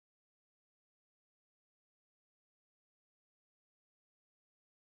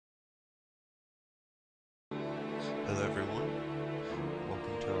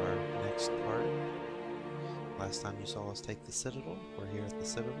Last time you saw us take the Citadel, we're here at the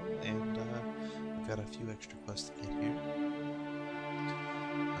Citadel, and we've got a few extra quests to get here.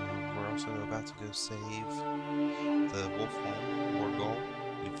 We're also about to go save the Wolf Home, or Gull.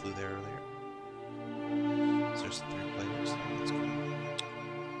 We flew there earlier. So there's 3 players, so that's cool.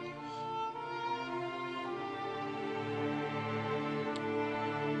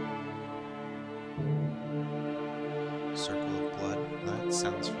 Circle of Blood, that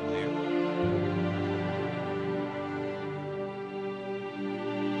sounds familiar.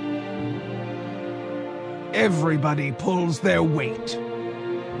 Everybody pulls their weight.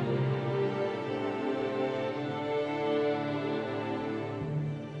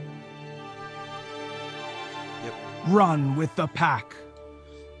 Yep. Run with the pack.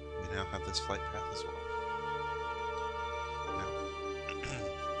 We now have this flight path as well. Now,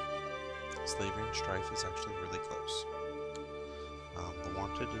 Slavery and Strife is actually really close. The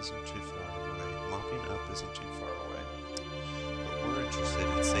Wanted isn't too far away. Mopping Up isn't too far away. But we're interested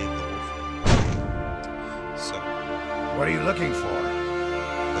in Save the Wolf. So, what are you looking for?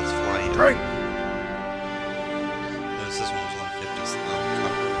 Let's fly in. Great! Notice this one was 150, so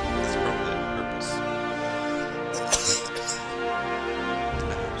it's probably on purpose.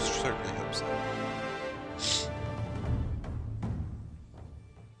 I certainly hope so.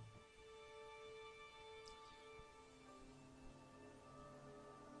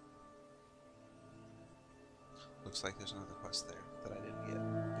 Looks like there's another quest there that I didn't get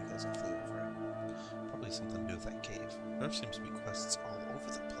because I flew over it. Probably something to do with that cave. There seems to be quests all over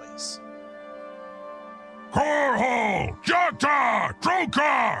the place. Corhole! Jokta!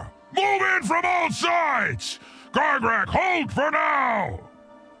 Trokar! Move in from all sides! Gargrak, hold for now!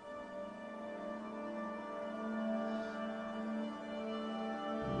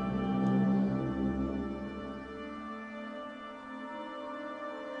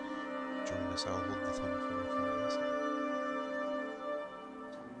 Join us, I'll hold the thunder for us.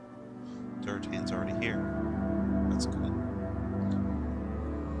 Durtan's already here. That's cool.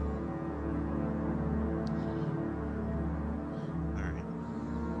 Alright.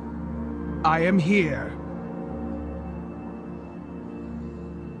 I am here.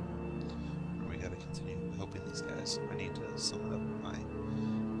 We gotta continue helping these guys. I need to summon up my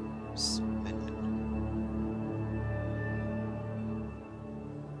minion.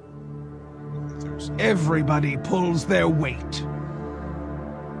 Everybody pulls their weight.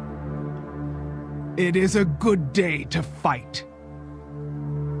 It is a good day to fight.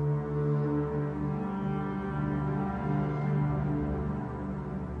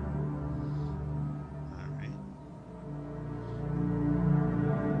 Alright.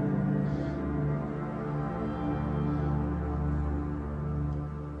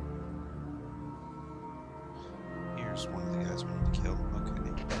 Here's one of the guys we need to kill.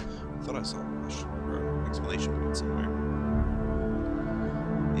 Okay. I thought I saw a question or exclamation point somewhere.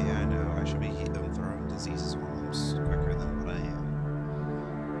 Yeah, I know. I should be throwing diseases worms quicker than what I am.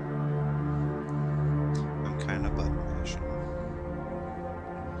 I'm kind of button mashing.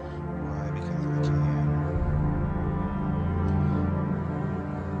 Why? Because I can.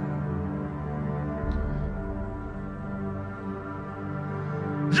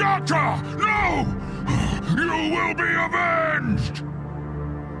 Jokta! No! You will be avenged!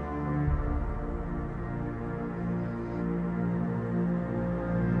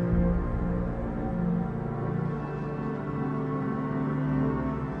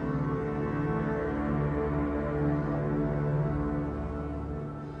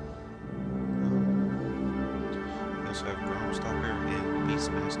 We also have Gromstalker and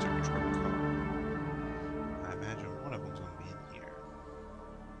Beastmaster Trokar. I imagine one of them's going to be in here.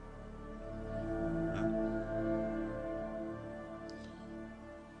 No?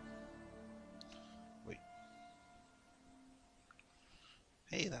 Wait.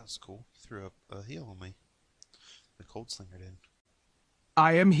 Hey, that was cool. Threw up a heal on me. The Cold Slinger did.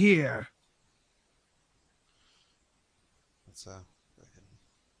 I am here. Let's go ahead and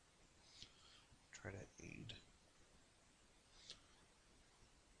try to aid.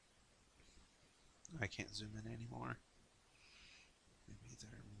 I can't zoom in anymore. Maybe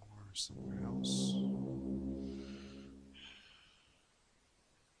they're more somewhere else.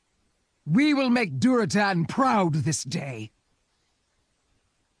 We will make Duratan proud this day.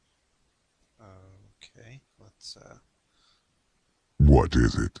 Okay, let's What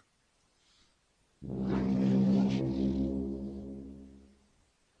is it?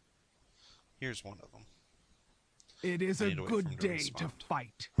 here's one of them. It is I a need to wait for good him to day to respond.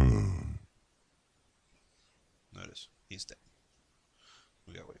 fight. Notice, he's dead.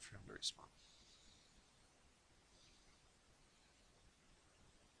 We gotta wait for him to respawn.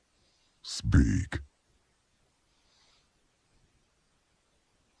 Speak.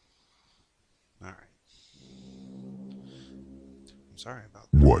 sorry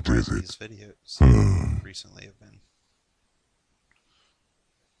about that. What is it? These videos recently have been.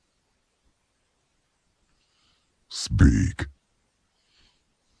 Speak.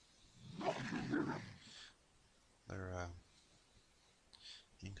 They're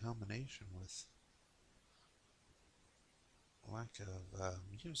in combination with lack of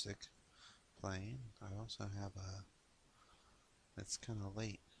music playing. I also have it's kind of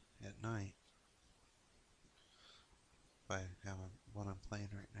late at night by what I'm playing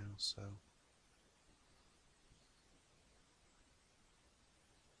right now, so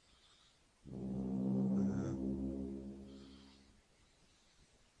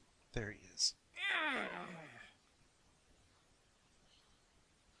there he is.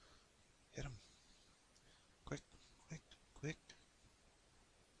 Hit him. Quick, quick, quick.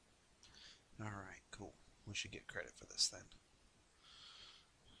 Alright, cool. We should get credit for this then.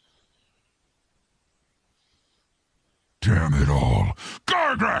 Damn it all.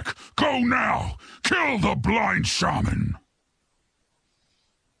 Gargrak, go now! Kill the blind shaman!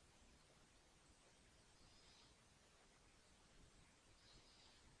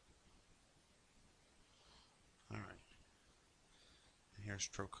 Alright. And here's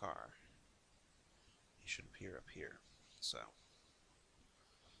Draenor. He should appear up here. So.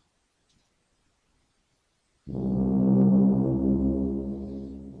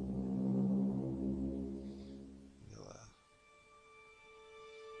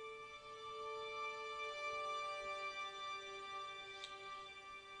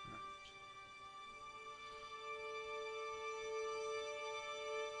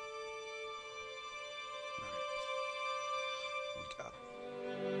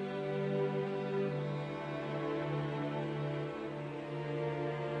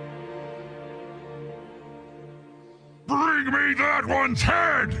 Bring me that one's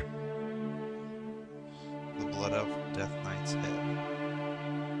head! The blood of Death Knight's head.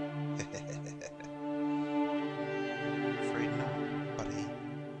 Afraid not, buddy.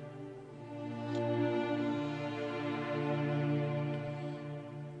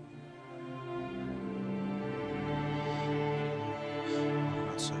 I'm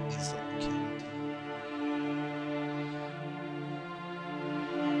not so easily killed.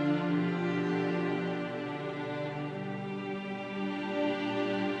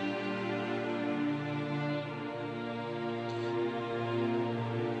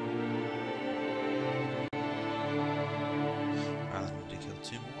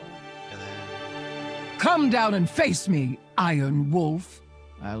 Two more, and then... Come down and face me, Iron Wolf.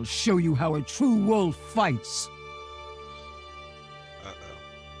 I'll show you how a true wolf fights. Uh-oh.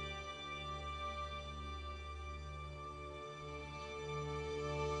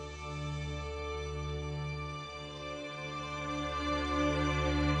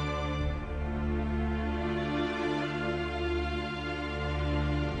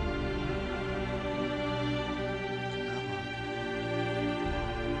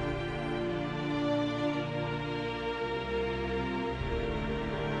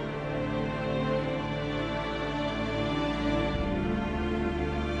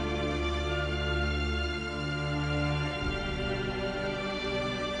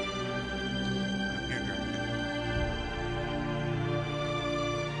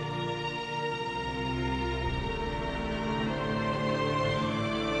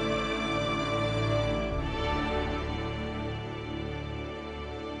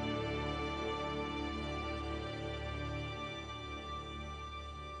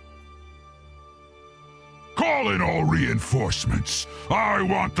 Call in all reinforcements. I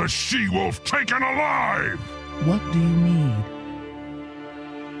want the she-wolf taken alive! What do you need?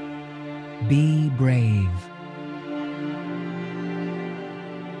 Be brave.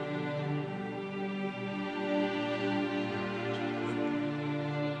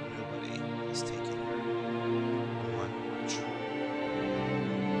 Nobody is taking much.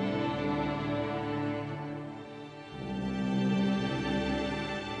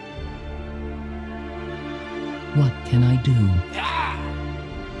 What can I do? I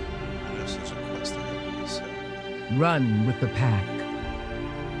know such a quest ahead of me, so Run with the pack.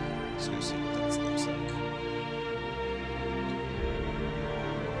 let's go see what that looks like.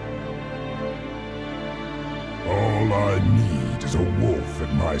 All I need is a wolf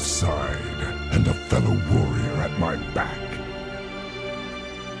at my side, and a fellow warrior at my back.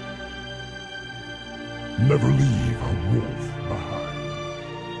 Never leave a wolf behind.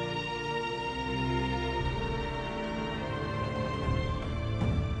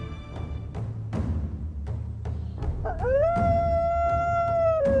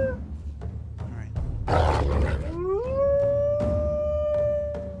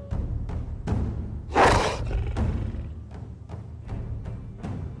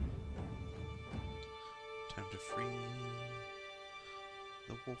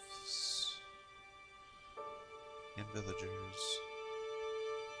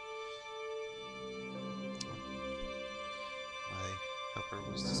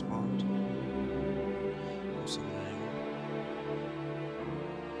 Is this spawned? No summon anymore.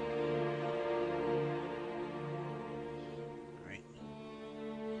 Alright.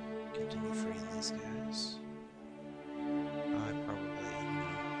 Continue freeing these guys. I probably...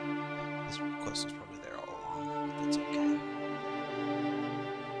 This quest is probably there all along, but that's okay.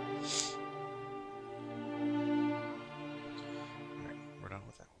 Alright, we're done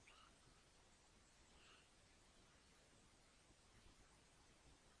with that one.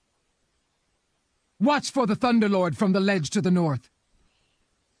 Watch for the Thunderlord from the ledge to the north.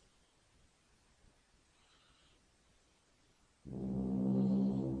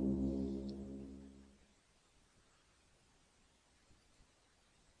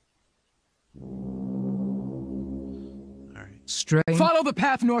 Alright. Follow the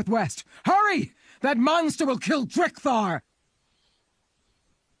path northwest. Hurry! That monster will kill Drickthar!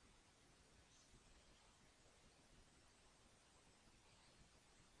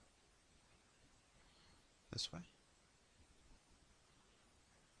 This way?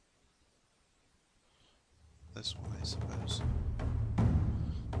 This one, I suppose.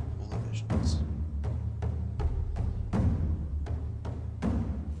 Full of visions.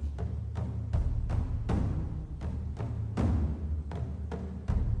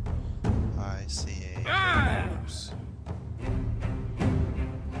 I see a horse.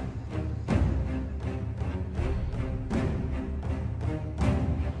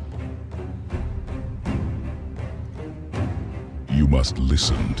 You must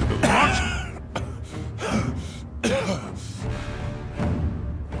listen to the what?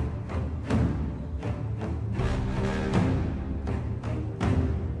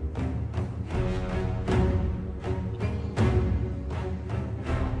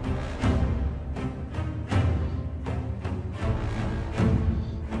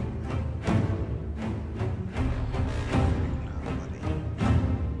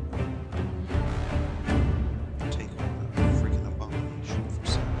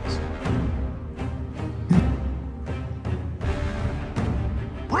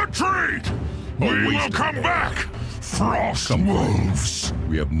 Retreat! We will come back! Frost wolves!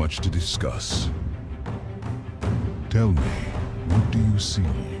 We have much to discuss. Tell me, what do you see?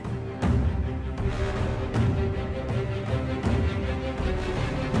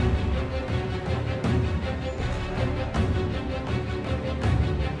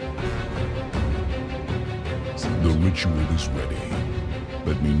 The ritual is ready.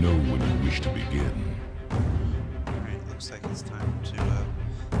 Let me know when you wish to begin. Alright, looks like it's time to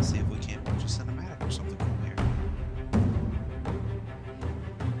see if we can't watch a cinematic or something from here.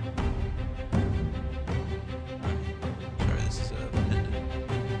 Sorry, this is pendant.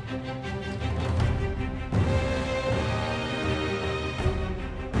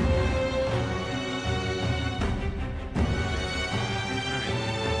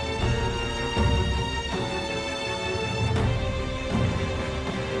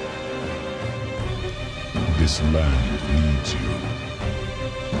 This land needs you.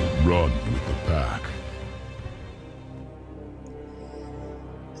 Run with the pack.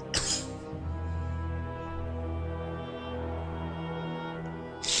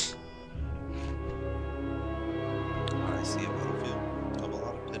 I see a battlefield of a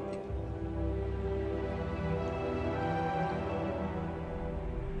lot of dead people.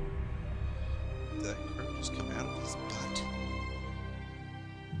 Did that crow just come out of his butt?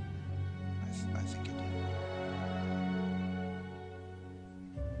 I think it did.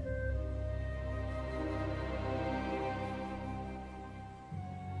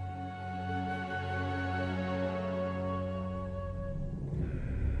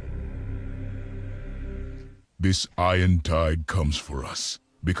 This iron tide comes for us,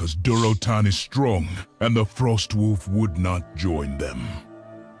 because Durotan is strong, and the Frost Wolf would not join them.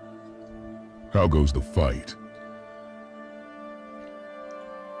 How goes the fight?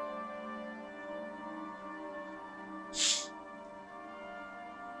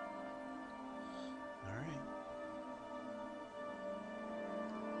 Alright.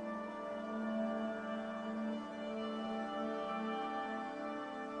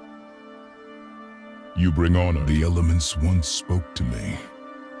 You bring honor. The elements once spoke to me.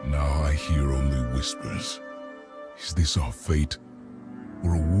 Now I hear only whispers. Is this our fate,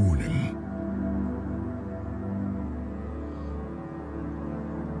 or a warning?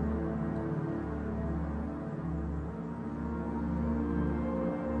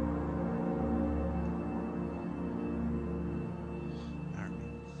 Alright.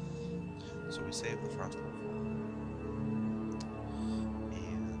 So we save the Frost Wolf.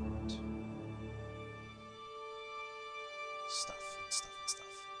 And stuff and stuff and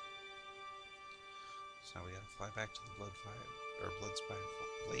stuff. So now we gotta fly back to the Blade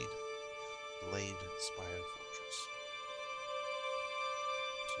Spire Fortress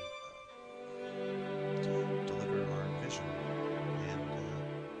to deliver our vision and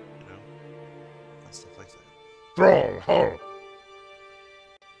you know, and stuff like that. Thrall, Hull!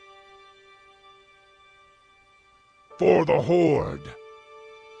 For the Horde!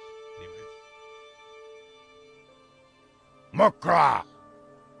 Anyway, Mukra!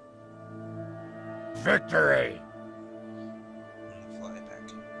 Victory! we need to fly back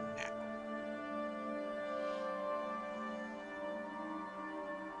now.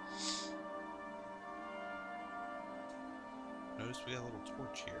 Notice we got a little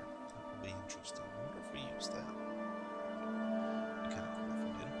torch here. That will be interesting. I wonder if we use that. Kind of cool if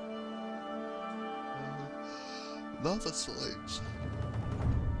we did. Lava slaves.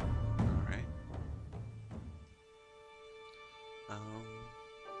 Alright. I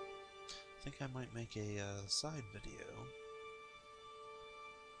think I might make a side video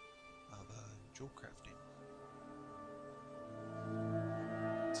of jewel crafting.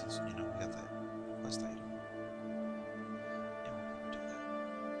 Since, you know, we got that quest item. Yeah, we'll probably do that.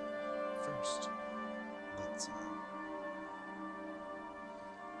 First, let's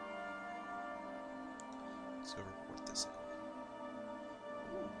go report this out.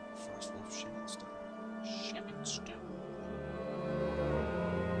 Ooh, Frostwolf Shimminstone.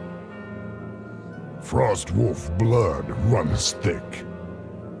 Frostwolf blood runs thick.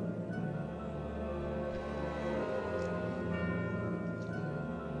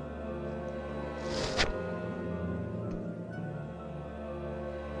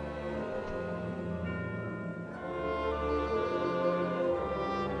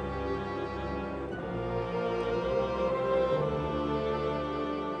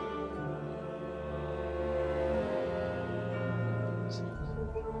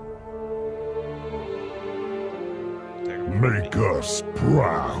 Make us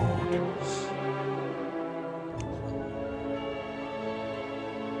proud.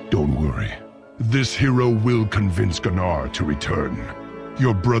 Don't worry. This hero will convince Draenor to return.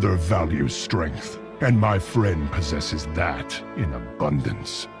 Your brother values strength, and my friend possesses that in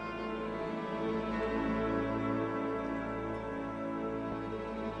abundance.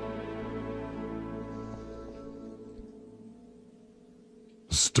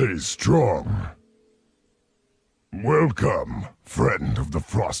 Stay strong. Welcome, friend of the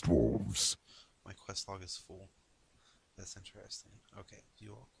Frostwolves. My quest log is full. That's interesting. Okay,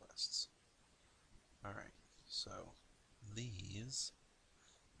 view all quests. Alright, so these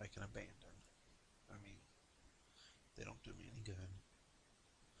I can abandon. I mean, they don't do me any good.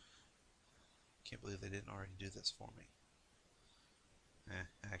 Can't believe they didn't already do this for me.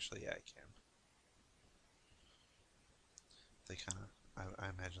 Actually, yeah, I can. They kind of, I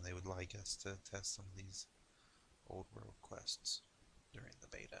imagine they would like us to test some of these old world quests during the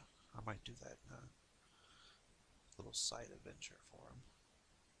beta. I might do that in a little side adventure for them.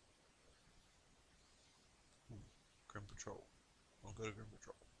 Grim Patrol. We'll go to Grim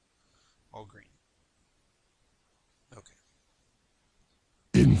Patrol. All green. Okay.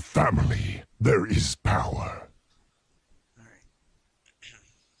 In family, there is power. Alright.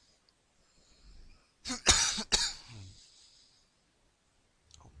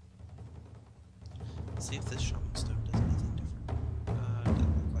 Let's see if this shaman stone does anything different. It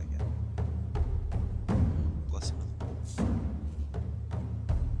doesn't look like it. Blessing of the Wolf.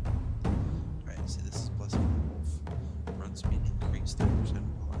 Alright, see, this is Blessing of the Wolf. Run speed increased 10%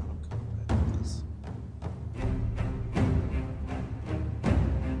 while out of combat with this.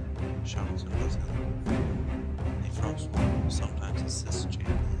 Shamans and Blessing of the Wolf. A Frostwolf will sometimes assist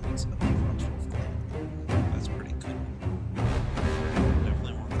champions of the Frostwolf clan. That's pretty cool.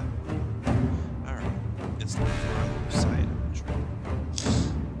 Definitely want that one. Alright, it's time for our little side adventure.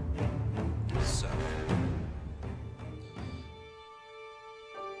 So,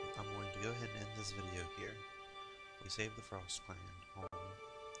 I'm going to go ahead and end this video here. We saved the Frost Clan home.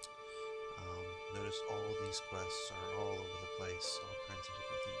 Notice all these quests are all over the place, all kinds of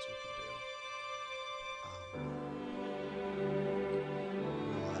different things we can do.